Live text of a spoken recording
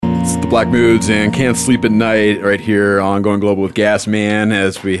Black Moods and Can't Sleep at Night right here on Going Global with Gas Man,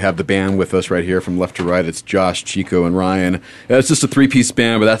 as we have the band with us right here from left to right. It's Josh, Chico, and Ryan. It's just a three-piece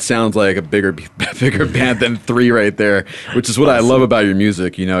band, but that sounds like a bigger band than three right there, which is what I love about your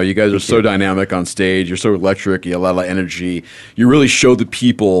music. You know, you guys are so dynamic on stage. You're so electric. You have a lot of energy. You really show the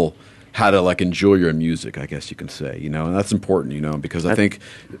people how to like enjoy your music, I guess you can say, you know, and that's important, you know, because I think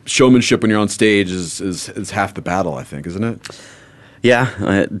showmanship when you're on stage is half the battle, I think, isn't it?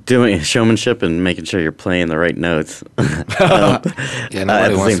 Yeah, doing showmanship and making sure you're playing the right notes. Yeah,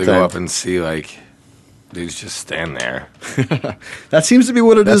 nobody wants to go up and see, like, dudes just stand there. That seems to be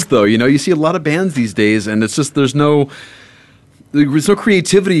what it is, though. You know, you see a lot of bands these days, and it's just there's no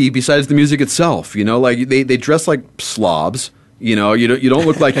creativity besides the music itself. You know, like they dress like slobs. You know, you don't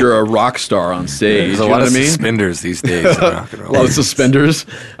look like you're a rock star on stage. There's a lot of suspenders these days in rock and roll. A lot of suspenders?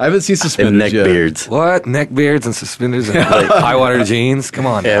 I haven't seen suspenders and neck yet. beards. What? Neck beards and suspenders and high water jeans? Come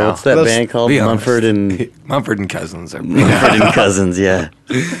on now. What's that band called? Mumford and Cousins. Mumford and Cousins, yeah.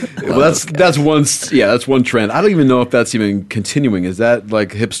 Well, that's one trend. I don't even know if that's even continuing. Is that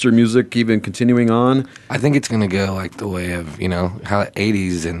like hipster music even continuing on? I think it's going to go like the way of, you know, how the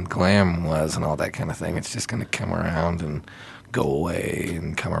 80s and glam was and all that kind of thing. It's just going to come around and go away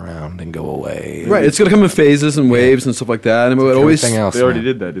and come around and go away. Right, it's going to come in phases and waves and stuff like that. And it always else, they already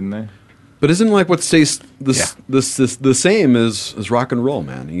did that, didn't they? But isn't like what stays the same as rock and roll,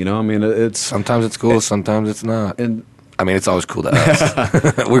 man? You know, I mean, it's sometimes it's cool, sometimes it's not. And I mean, it's always cool to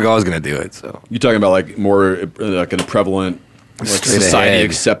us. We're always going to do it. So you're talking about like more like a prevalent like society ahead.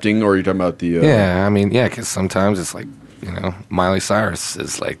 Accepting, or you're talking about the yeah, I mean, yeah, because sometimes it's like, you know, Miley Cyrus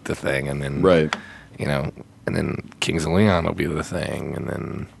is like the thing, and then right, you know. And then Kings of Leon will be the thing, and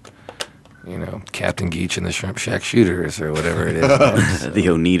then, you know, Captain Geach and the Shrimp Shack Shooters or whatever it is. The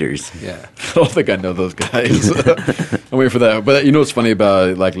Oneaters. Yeah. I don't think I know those guys. I'm waiting for that. But you know what's funny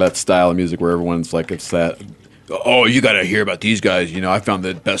about like that style of music where everyone's like, it's that, oh, you got to hear about these guys. You know, I found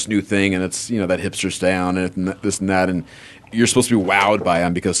the best new thing, and it's, you know, that hipster sound and this and that. And you're supposed to be wowed by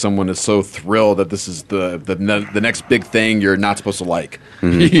them because someone is so thrilled that this is the next big thing you're not supposed to like.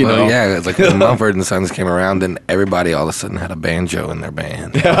 Mm-hmm. You know? Yeah, it's like when Mumford and Sons came around, and everybody all of a sudden had a banjo in their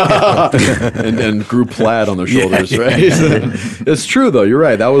band. and grew plaid on their shoulders, right? It's true, though. You're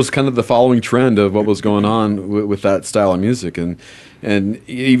right. That was kind of the following trend of what was going on with that style of music. And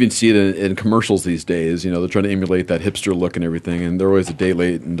you even see it in commercials these days. You know, they're trying to emulate that hipster look and everything. And they're always a day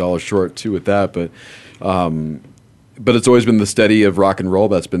late and dollar short, too, with that. But it's always been the steady of rock and roll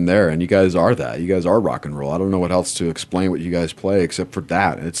that's been there, and you guys are that. You guys are rock and roll. I don't know what else to explain what you guys play except for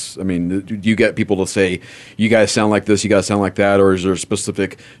that. I mean, do you get people to say, you guys sound like this, you guys sound like that, or is there a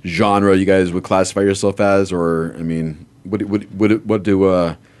specific genre you guys would classify yourself as? Or, I mean, what do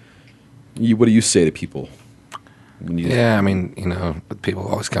you say to people? Yeah, I mean, you know, people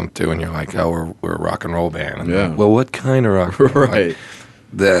always come through and you're like, oh, we're a rock and roll band. And yeah. Like, well, what kind of rock and roll? Right. Like,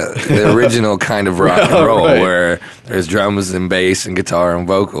 the original kind of rock and roll right. where there's drums and bass and guitar and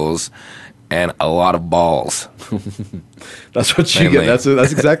vocals and a lot of balls. That's what you get. That's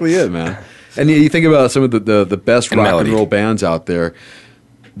exactly it, man. And you think about some of the best rock and roll bands out there.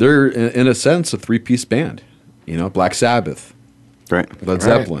 They're in a sense a three-piece band. You know, Black Sabbath, right, Led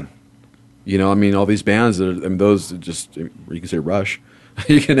Zeppelin. You know, I mean, all these bands. Those just, you can say Rush.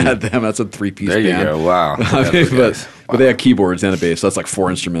 You can add them. That's a three-piece band. There you go. Wow. I mean, but they have keyboards and a bass. So that's like 4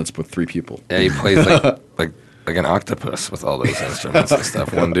 instruments with 3 people. Yeah, he plays like an octopus with all those instruments and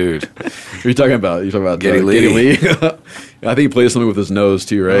stuff. One dude. What are you talking about? You're talking about Geddy Lee. I think he plays something with his nose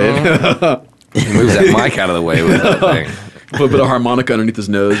too, right? He moves that mic out of the way with that thing. Put a bit of harmonica underneath his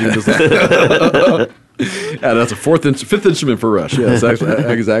nose. You can just like yeah, that's a fifth instrument for Rush. Yes,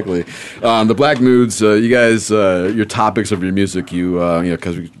 exactly. The Black Moods, you guys, your topics of your music, you know,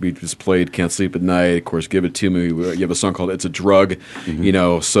 because we just played "Can't Sleep at Night." Of course, "Give It to Me." You have a song called "It's a Drug." Mm-hmm. You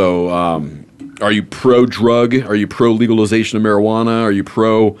know, so are you pro drug? Are you pro legalization of marijuana? Are you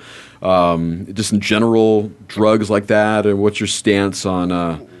pro just in general drugs like that? Or what's your stance on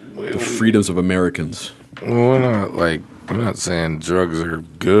the freedoms of Americans? Well, we're not saying drugs are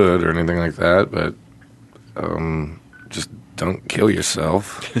good or anything like that, but just don't kill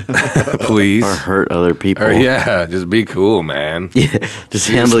yourself, please. Or hurt other people. Or, yeah, just be cool, man. Yeah, just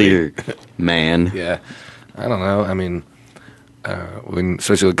handle your man. Yeah, I don't know. I mean,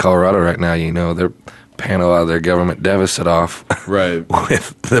 especially with Colorado right now, you know, they're paying a lot of their government deficit off, right,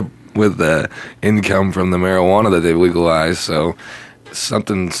 with the income from the marijuana that they've legalized. So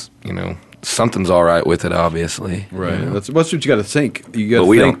something's all right with it, obviously. Right. You know? That's what you got to think. But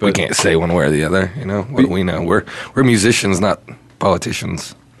we can't say one way or the other. You know, what do we know? We're musicians, not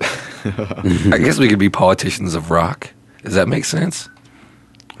politicians. I guess we could be politicians of rock. Does that make sense?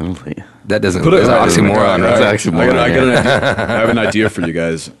 That doesn't. Put it- It's an oxymoron, right? That's oxymoron. I got an idea. I have an idea for you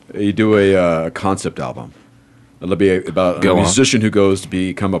guys. You do a concept album. It'll be about Go a on. musician who goes to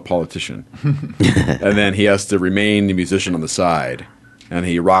become a politician, and then he has to remain the musician on the side, and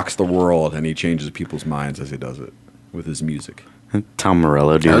he rocks the world, and he changes people's minds as he does it with his music. Tom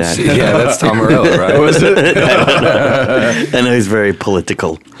Morello do that. Yeah, that's Tom Morello, right? Was it? I know he's very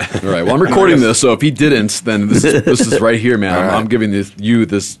political. All right. Well, I'm recording this, so if he didn't, then this is right here, man. I'm giving you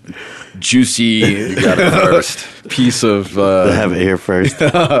this juicy You got it first. piece of. Have it here first. Go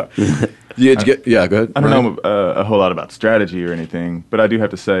ahead. I don't Ryan. know a whole lot about strategy or anything, but I do have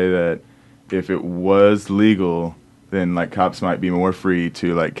to say that if it was legal, then like cops might be more free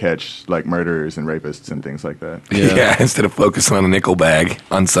to like catch like murderers and rapists and things like that. Yeah. Instead of focusing on a nickel bag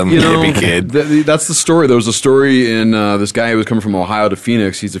on some hippie kid. That's the story. There was a story in this guy who was coming from Ohio to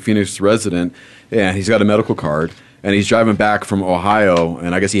Phoenix. He's a Phoenix resident, and he's got a medical card, and he's driving back from Ohio,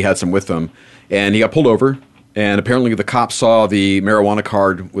 and I guess he had some with him, and he got pulled over. And apparently the cops saw the marijuana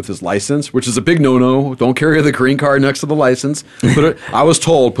card with his license, which is a big no-no. Don't carry the green card next to the license. I was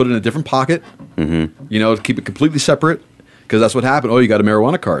told, put it in a different pocket, keep it completely separate, because that's what happened. Oh, you got a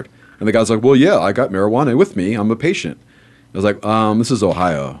marijuana card. And the guy's like, well, yeah, I got marijuana with me. I'm a patient. I was like, this is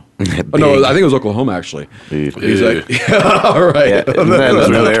Ohio. Oh, no, I think it was Oklahoma, actually. He's like, all right. Yeah, I was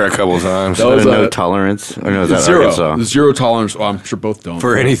there a couple times. That was, no tolerance. Or no, is that Zero. Arkansas? Zero tolerance. Oh, I'm sure both don't.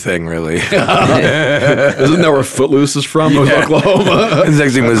 For anything, really. Isn't that where Footloose is from? Oklahoma? It's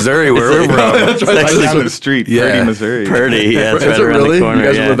actually Missouri, where we're from. That's right. Right down the street, Yeah. Purdy, Missouri. Purdy, yeah, it's Is right it around really? the corner. You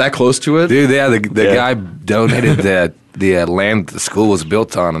guys yeah. were that close to it? Dude, yeah, the Yeah. guy donated the land the school was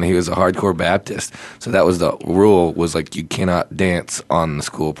built on, and he was a hardcore Baptist. So that was the rule, was like you cannot dance on the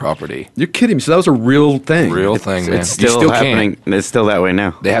school property. You're kidding me. So that was a real thing. Real thing, man. It's You still, happening. can't. It's still that way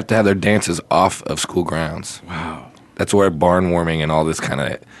now. They have to have their dances off of school grounds. Wow. That's where barn warming and all this kind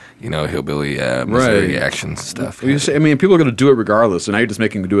of, hillbilly Missouri Right. action stuff. Well, people are going to do it regardless, and now you're just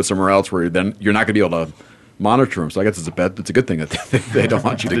making them do it somewhere else where then you're not going to be able to monitor them. So I guess it's a good thing that they don't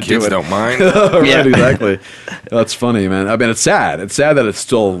want you The to do kids it. don't mind. Right, Yeah. exactly. That's funny, man. I mean, it's sad. It's sad that it's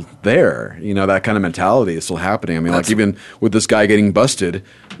still there. That kind of mentality is still happening. I mean, like even with this guy getting busted,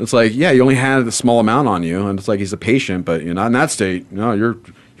 it's like, yeah, you only had a small amount on you, and it's like he's a patient, but you're not in that state. No, you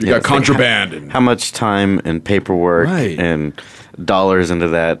Yeah, got it's like contraband. and, How much time and paperwork Right. and dollars into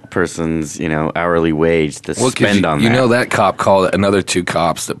that person's hourly wage to spend on that? That cop called another two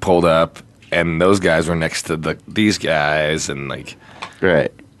cops that pulled up, and those guys were next to these guys, and like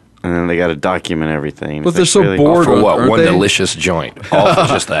Right. And then they got to document everything. But It's they're so really- bored. for what aren't one they? delicious joint, all for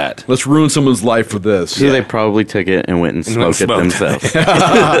just that. Let's ruin someone's life with this. So they probably took it and went and smoked it themselves.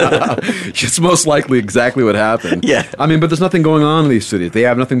 It's most likely exactly what happened. Yeah. I mean, but there's nothing going on in these cities. They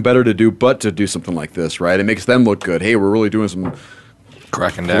have nothing better to do but to do something like this, right? It makes them look good. Hey, we're really doing some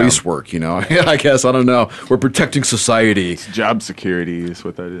Cracking down. police work, I guess. I don't know. We're protecting society. Job security is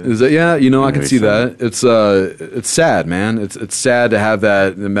what that is. Is it? Yeah, I can Maybe see so. that. It's sad, man. It's sad to have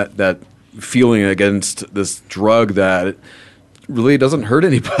that feeling against this drug that really doesn't hurt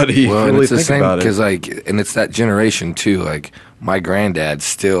anybody. Well, if you and really it's the think same about it. because and it's that generation too. Like my granddad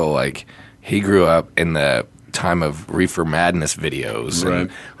still he grew up in the time of reefer madness videos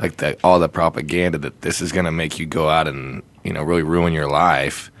Right. and all the propaganda that this is going to make you go out and really ruin your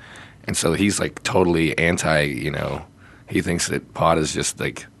life, and so he's like totally anti. He thinks that pot is just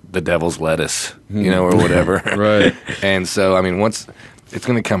like the devil's lettuce, or whatever. Right. And so I mean, once it's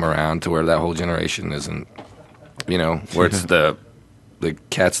going to come around to where that whole generation isn't, where it's the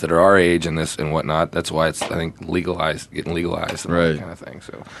cats that are our age and this and whatnot. That's why it's, I think, getting legalized and Right. that kind of thing.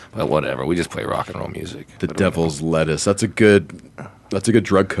 So, but whatever, we just play rock and roll music. The devil's lettuce. That's a good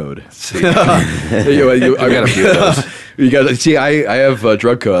drug code. See, I got a few of those. You guys see, I have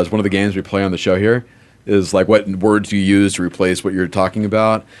drug codes. One of the games we play on the show here is like what words you use to replace what you're talking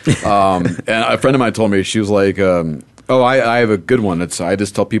about. And a friend of mine told me, she was like, "Oh, I have a good one. I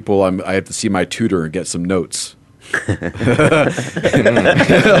just tell people I have to see my tutor and get some notes."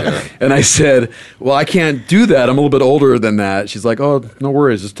 And I said, well, I can't do that. I'm a little bit older than that. She's like, oh, no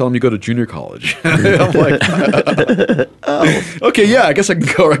worries. Just tell them you go to junior college. I'm like, oh, okay, yeah, I guess I can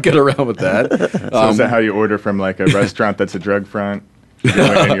go get around with that. So is that how you order from like a restaurant that's a drug front?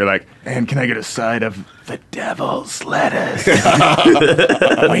 And you're like, and can I get a side of the devil's lettuce?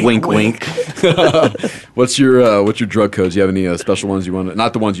 wink, wink. What's your drug codes? Do you have any special ones you want?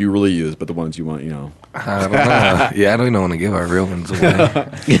 Not the ones you really use, but the ones you want, I don't know. Yeah, I don't even want to give our real ones away.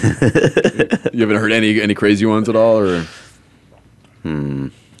 You haven't heard any crazy ones at all, or?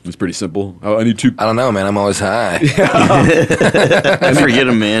 It's pretty simple. Oh, I need two I don't know, man. I'm always high. I forget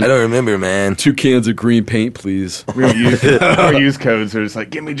them, man. I don't remember, man. 2 cans of green paint, please. We don't use codes. We're just like,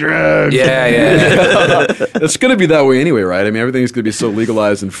 give me drugs. Yeah. It's going to be that way anyway, right? I mean, everything's going to be so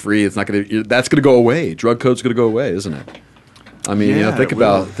legalized and free. It's not going to. That's going to go away. Drug code's going to go away, isn't it? I mean, Yeah, think it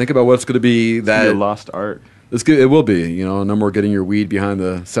will. about what's going to be It's gonna that be a lost art. it will be. No more getting your weed behind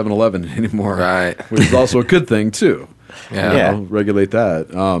the 7-Eleven anymore, Right. Which is also a good thing too. Yeah. Yeah. Regulate that.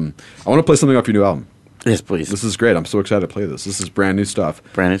 I want to play something off your new album. Yes, please. This is great. I'm so excited to play this. This is brand new stuff.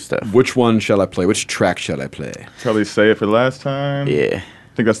 Brand new stuff. Which one shall I play? Which track shall I play? Probably Say It for the Last Time. Yeah.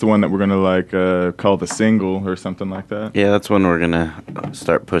 I think that's the one that we're going to call the single or something like that. Yeah, that's when we're going to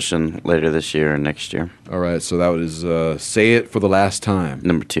start pushing later this year or next year. All right, so that was Say It for the Last Time.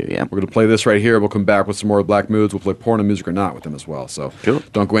 Number 2, yeah. We're going to play this right here. We'll come back with some more Black Moods. We'll play Porn and Music or Not with them as well. So Cool.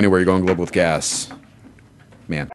 don't go anywhere. You're going global with gas. Man.